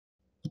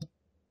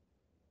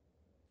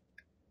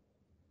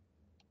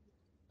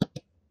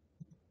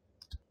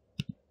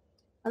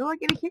How do I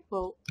get a kick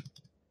vote?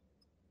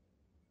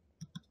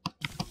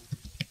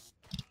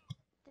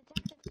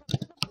 Detective, come to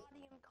the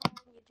body I'm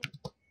calling you to.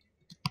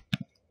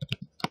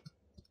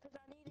 Because I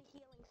need a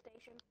healing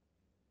station.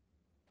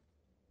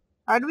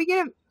 How do we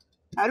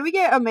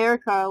get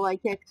America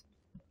like kicked?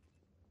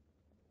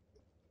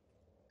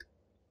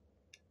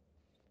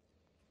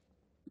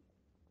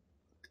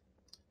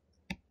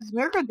 Is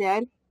America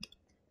dead?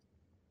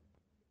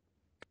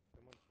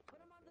 Put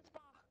him on the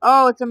spot.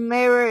 Oh, it's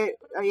America.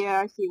 Oh, yeah,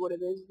 I see what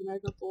it is. It's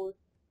America 4.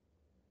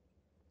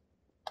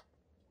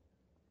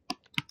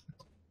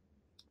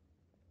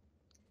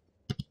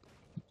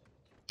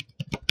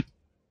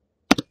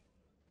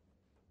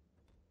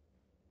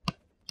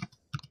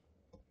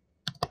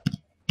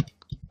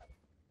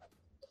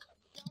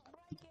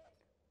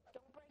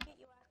 Don't break it,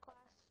 you ass class.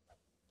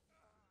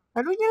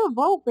 How do we get a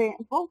vote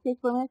kick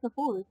for America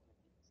 4?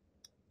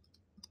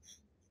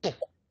 What?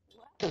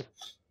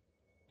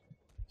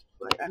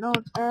 Wait, I know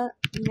it's at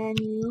menu, I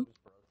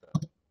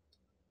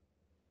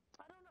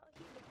don't know.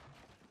 He did.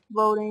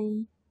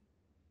 voting.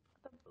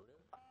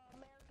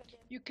 America did.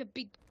 You could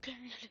be the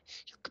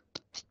you could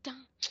put it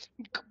down.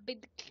 You could be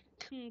the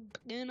king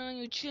begin on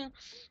your chin.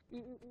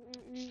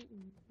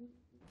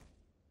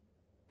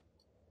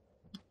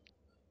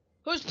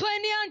 Who's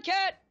playing Neon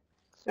Cat?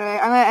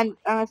 Alright, I'm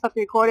gonna stop the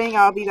recording.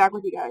 I'll be back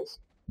with you guys.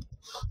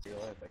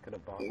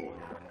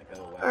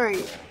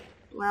 Alright,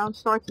 round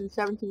starts in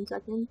 17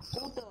 seconds.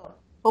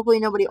 Hopefully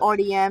nobody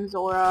RDMs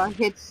or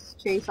hits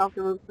Chase off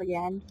the roof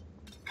again.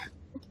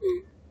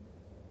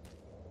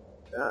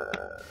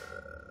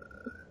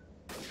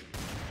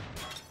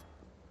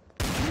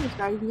 This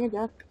guy's near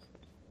death.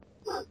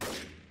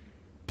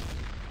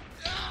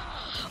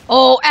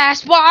 Oh,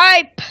 ass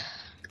wipe!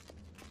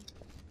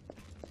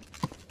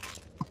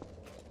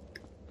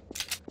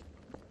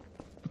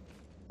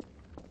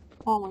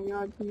 Oh my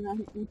god, can you not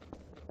hit me?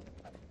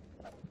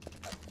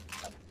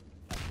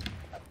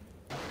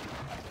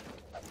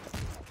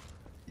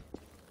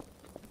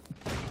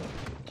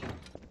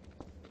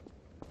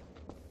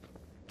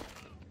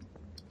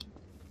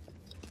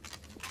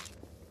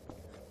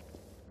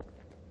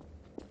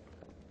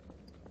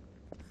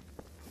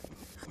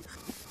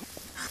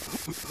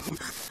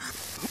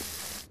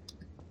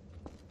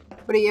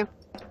 What are you?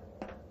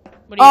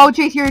 Oh,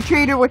 Chase, you're a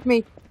traitor with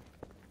me.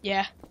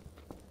 Yeah.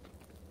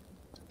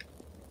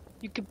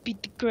 You could be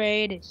the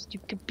greatest.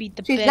 You could be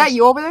the Chase, best. is that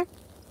you over there?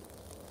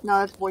 No,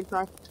 that's Void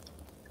Cry.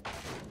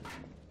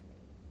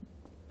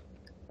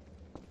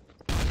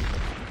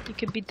 You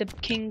could be the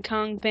King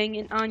Kong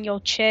banging on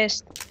your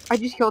chest. I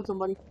just killed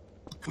somebody.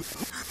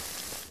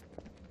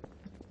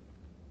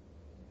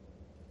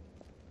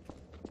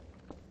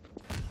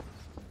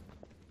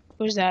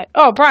 Who's that?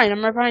 Oh, Brian,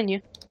 I'm right behind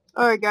you.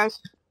 Alright, guys.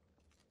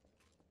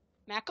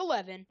 Mac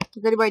 11.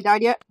 Has anybody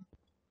died yet?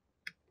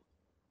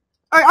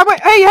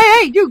 Alright,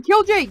 hey, dude,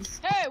 kill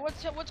Jinx! Hey,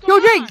 what's going Kill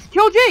on? Jinx!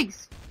 Kill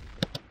Jinx!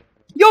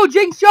 Yo,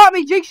 Jinx shot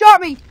me! Jinx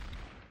shot me!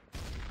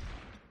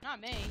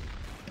 Not me.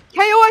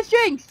 KOS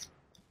Jinx!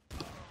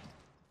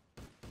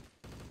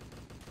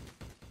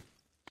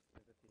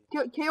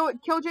 Kill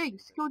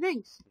Jinx! Kill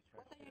Jinx!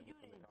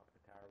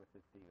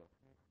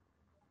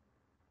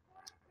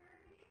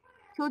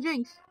 Kill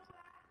Jinx!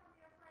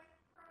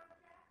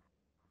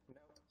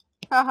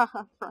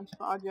 Hahaha, French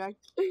project.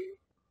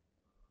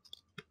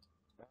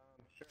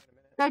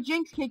 That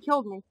Jinx kid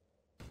killed me.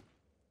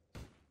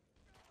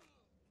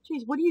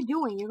 Jeez, what are you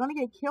doing? You're gonna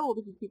get killed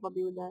if you keep on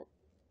doing that.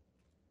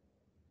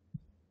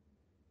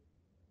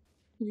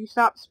 Can you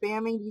stop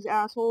spamming these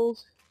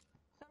assholes?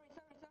 Sorry.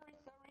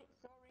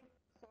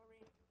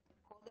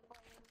 Hold the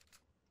button.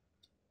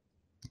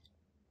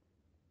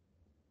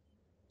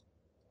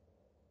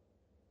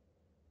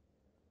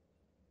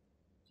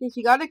 Jeez,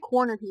 you gotta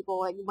corner people,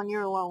 like, when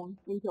you're alone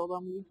and kill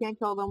them. You can't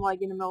kill them,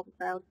 like, in the middle of the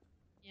crowd.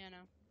 Yeah, no.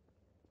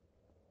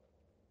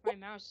 My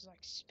mouse is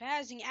like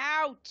spazzing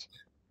out.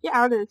 Get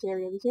out of this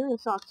area. This area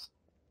sucks.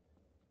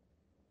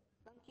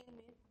 Don't kill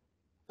me.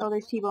 Oh,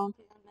 there's T-Bone.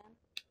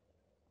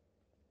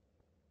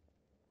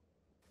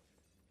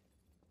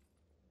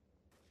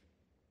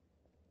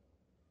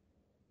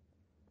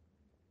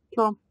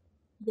 Kill him.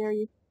 Dare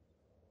you.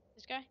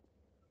 This guy?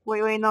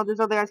 Wait, no, there's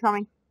other guys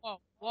coming.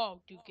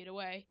 Whoa, dude, get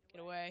away.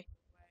 Get away.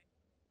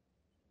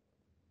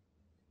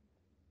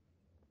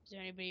 Is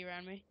there anybody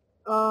around me?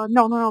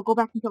 No, go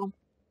back and kill him.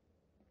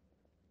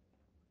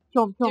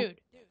 Kill him. Dude,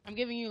 I'm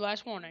giving you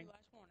last warning.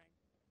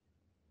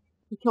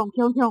 Kill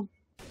him.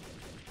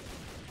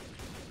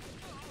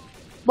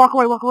 Walk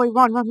away,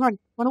 run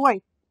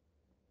away.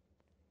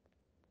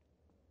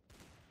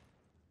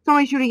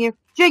 Somebody's shooting you.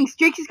 Jinx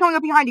is coming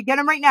up behind you, get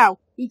him right now.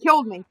 He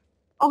killed me.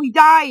 Oh, he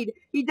died,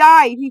 he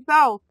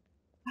fell.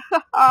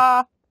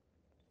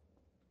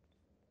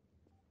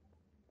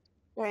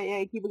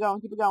 Hey, keep it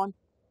going.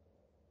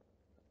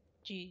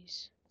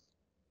 Jeez.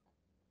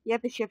 You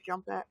have to shift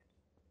jump that.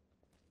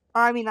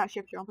 Or, I mean, not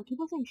shift jump, but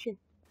keep on saying shift.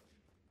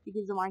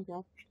 Because of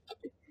Minecraft.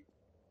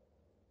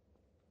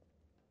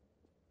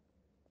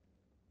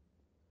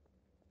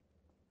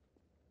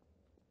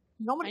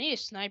 I need a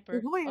sniper.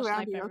 There's nobody I'll around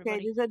snipe here. everybody.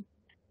 Okay,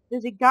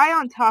 There's a guy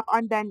on top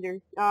on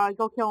Bender.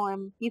 Go kill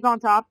him. He's on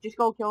top. Just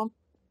go kill him.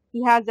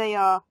 He has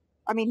a,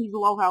 he's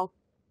low health.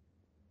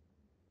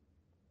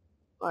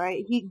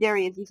 Alright, there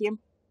he is. You see him?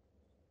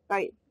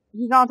 Right.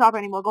 He's not on top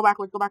anymore. Go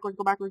backwards, go backwards,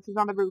 go backwards. He's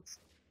on the roofs.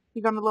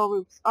 He's on the little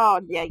roofs.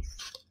 Oh, yikes.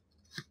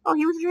 Oh,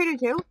 he was a traitor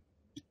too?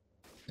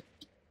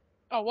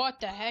 Oh, what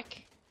the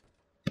heck?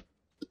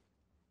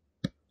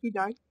 He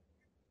died.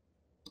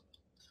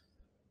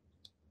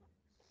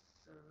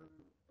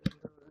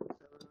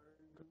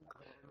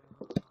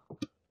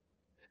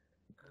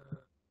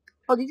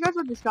 Oh, these guys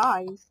were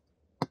disguised.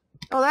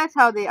 Oh, that's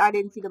how I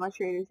didn't see them as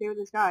traitors. They were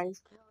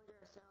disguised.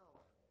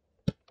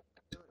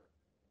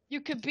 You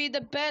could be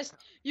the best.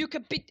 You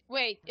could be.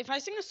 Wait, if I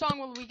sing a song,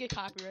 will we get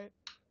copyright?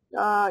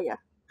 Yeah.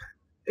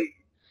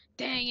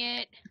 Dang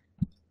it.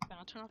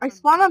 I'll turn off I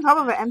spawned on top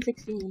of an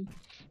M16.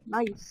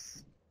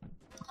 Nice.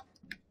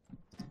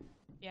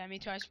 Yeah, me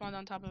too. I spawned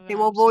on top of it. Okay,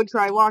 well, Void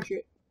try. Watch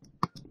it.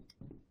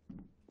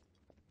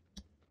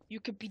 You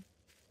could be.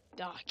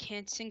 Oh, I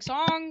can't sing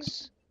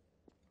songs.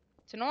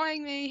 It's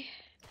annoying me.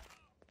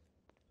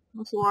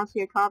 Unless you want to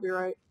see a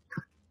copyright.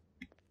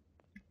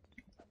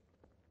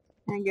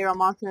 And get our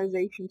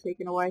monetization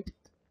taken away.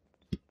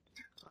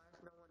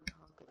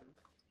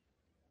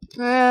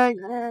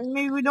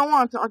 Maybe we don't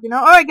want to talk, you know.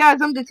 Alright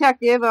guys, I'm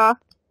Detective.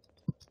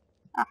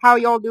 How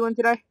y'all doing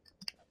today?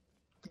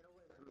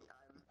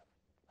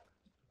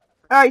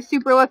 Alright,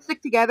 super, let's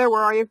stick together.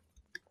 Where are you?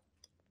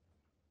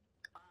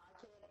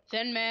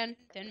 Thin man,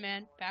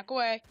 back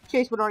away.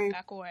 Chase, what are you?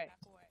 Back away.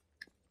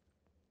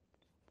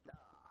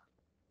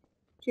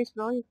 Chase,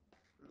 what are you?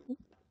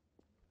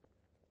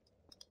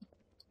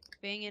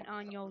 Banging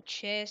on your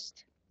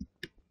chest.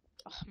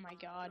 Oh my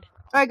god.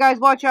 Alright guys,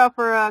 watch out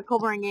for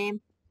covering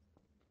game.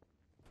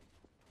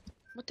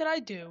 What did I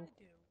do?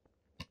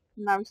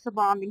 Now he's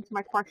responding to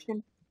my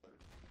question.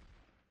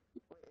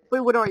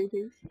 Wait, what are you,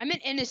 please? I'm an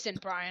innocent,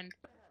 Brian.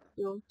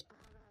 Yeah.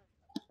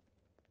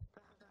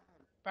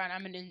 Brian,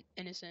 I'm an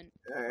innocent.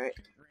 Alright.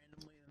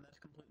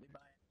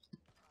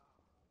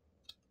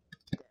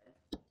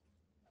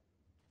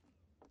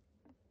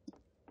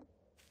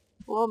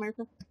 Hello,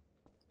 America.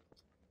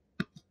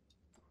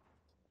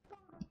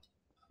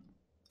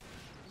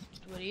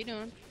 What are you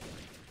doing?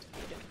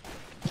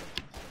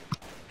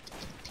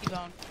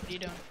 T-Bone, what are you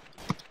doing?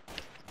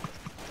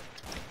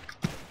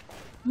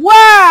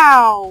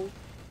 Wow!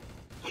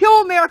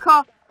 Kill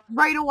America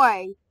right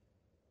away.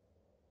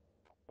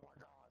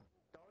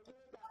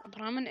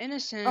 But I'm an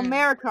innocent.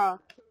 America,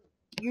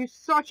 you're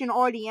such an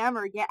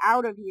RDMer. Get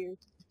out of here.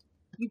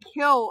 You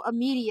kill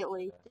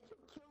immediately.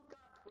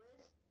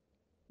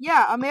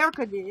 Yeah,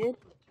 America did.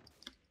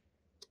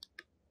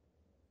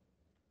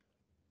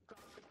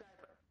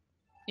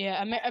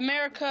 Yeah,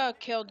 America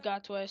killed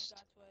God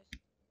Twist.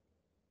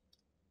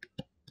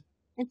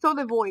 And so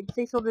did Void.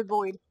 Say so did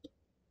Void.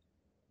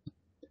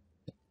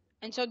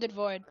 And so did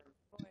Void.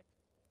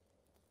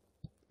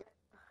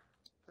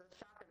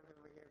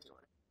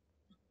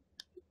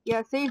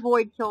 Yeah, say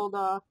Void killed,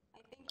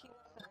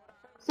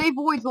 say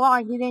Void's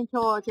lying. He didn't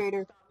kill a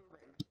traitor.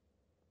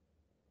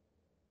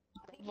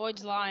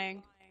 Void's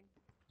lying.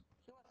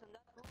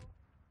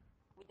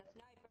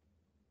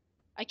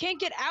 I can't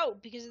get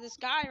out because of this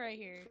guy right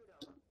here.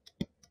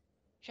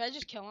 Should I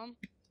just kill him?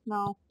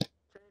 No.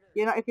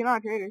 You're not, if you're not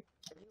a traitor.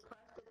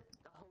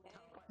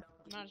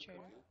 I'm not a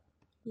traitor.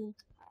 Yeah.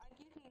 I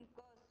killed him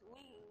because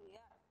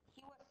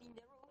he was in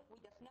the roof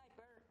with a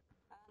sniper,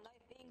 and I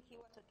think he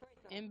was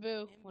a traitor.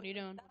 Imbu, what are you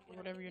doing?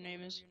 Whatever your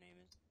name is.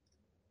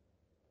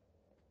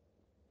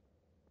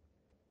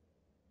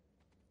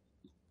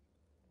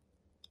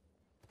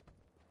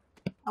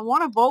 I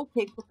want a vote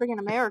kick for freaking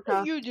America.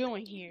 What are you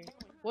doing here?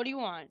 What do you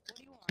want?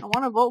 I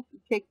want a vote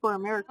kick for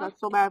America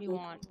so What do badly. you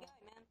want?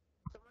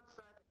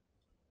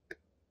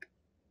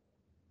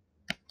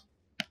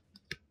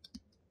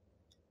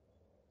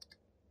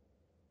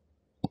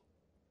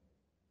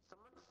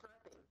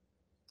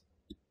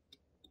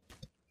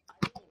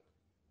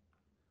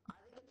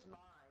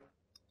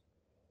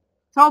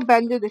 Tell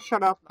Bender to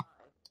shut up.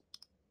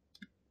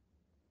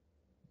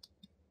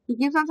 He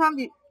keeps on telling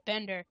me.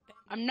 Bender,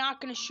 I'm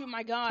not gonna shoot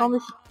my Tell gun.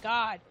 him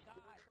God,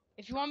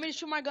 if you want me to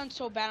shoot my gun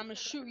so bad, I'm gonna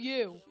shoot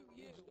you.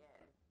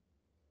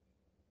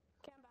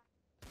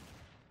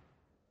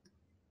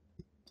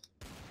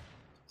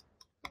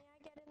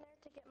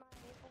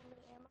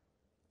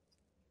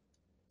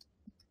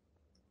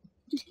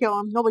 Just kill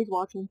him. Nobody's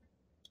watching.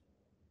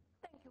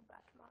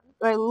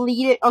 Alright,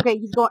 lead it. Okay,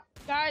 he's going.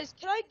 Guys,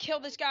 can I kill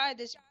this guy,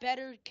 this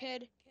better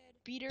kid?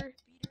 Beater?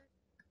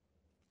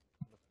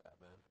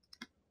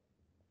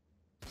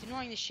 He's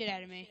annoying the shit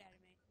out of me.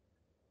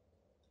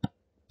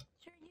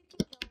 Sure, you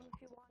can kill him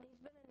if you want. He's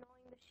been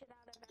annoying the shit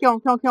out of me. Kill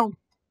him, kill him, kill him.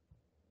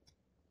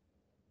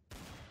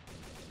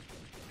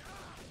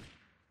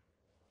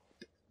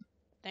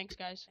 Thanks,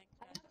 guys.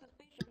 I have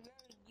suspicion you're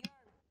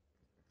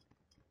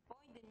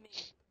pointing me.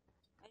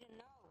 I don't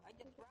know. I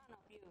just ran off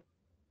you.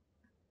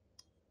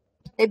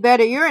 Hey,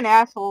 Better, you're an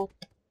asshole.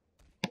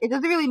 It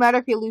doesn't really matter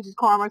if he loses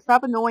karma.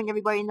 Stop annoying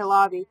everybody in the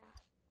lobby.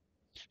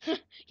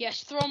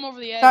 Yes, throw him over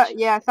the edge.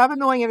 Yeah, stop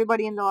annoying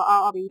everybody in the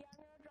lobby.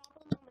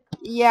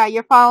 Yeah,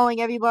 you're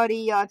following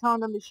everybody,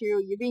 telling them to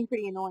shoot. You're being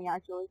pretty annoying,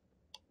 actually.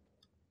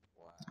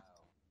 Wow.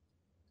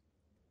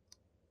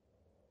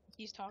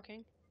 He's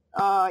talking.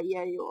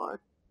 Yeah, you are.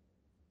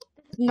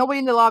 Nobody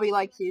in the lobby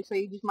likes you, so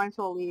you just might as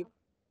well leave.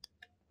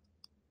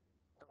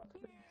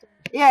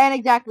 Yeah, and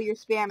exactly, you're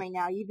spamming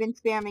now. You've been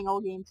spamming all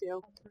game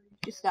too.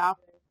 Just stop.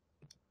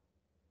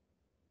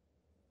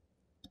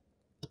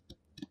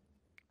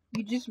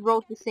 You just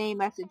wrote the same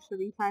message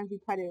 3 times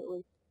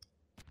repetitively.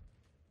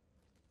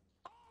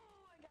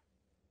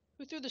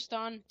 Who threw the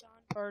stun?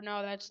 Or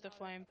no, that's the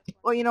flame.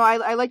 Well, you know,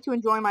 I like to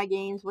enjoy my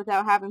games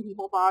without having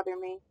people bother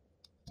me.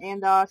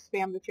 And,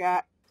 spam the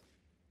chat.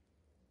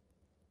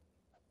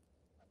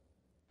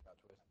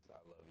 I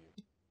love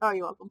you. Oh,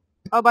 you're welcome.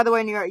 Oh, by the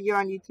way, you're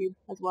on YouTube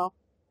as well.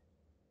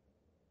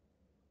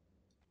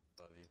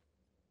 Love you.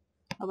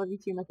 I love you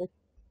too, Mythic.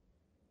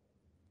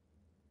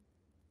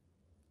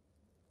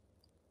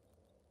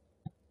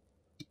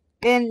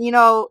 And, you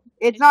know,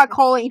 it's not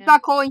calling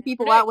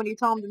people out when you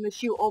tell them to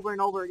shoot over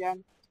and over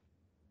again.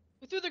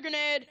 Who threw the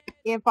grenade?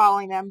 And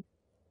following them.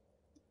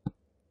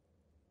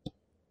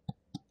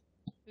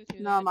 Who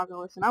threw No, that? I'm not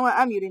gonna listen.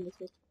 I'm muting this.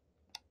 Is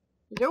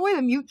there a way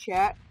to mute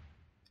chat?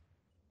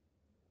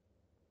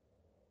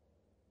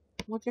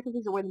 I'm gonna check if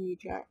there's a way to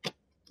mute chat. There is.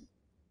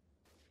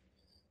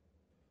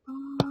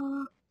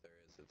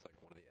 It's like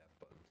one of the F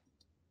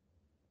buttons.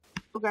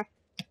 Okay.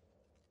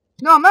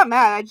 No, I'm not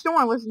mad. I just don't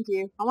want to listen to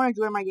you. I want to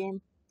enjoy my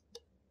game.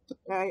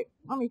 Alright,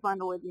 let me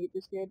find a way to mute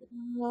this kid.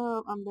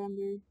 I'm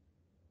Bender.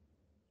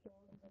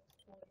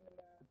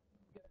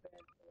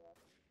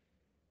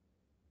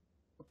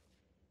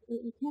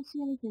 You can't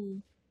see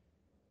anything.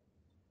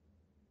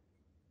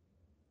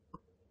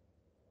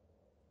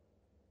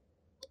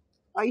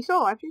 Are you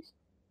still alive, Chase?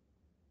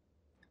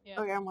 Yeah.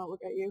 Okay, I'm gonna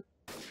look at you.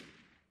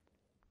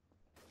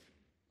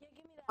 Yeah,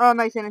 give me that. Oh,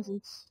 nice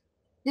innocence.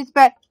 This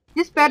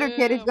better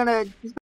kid is gonna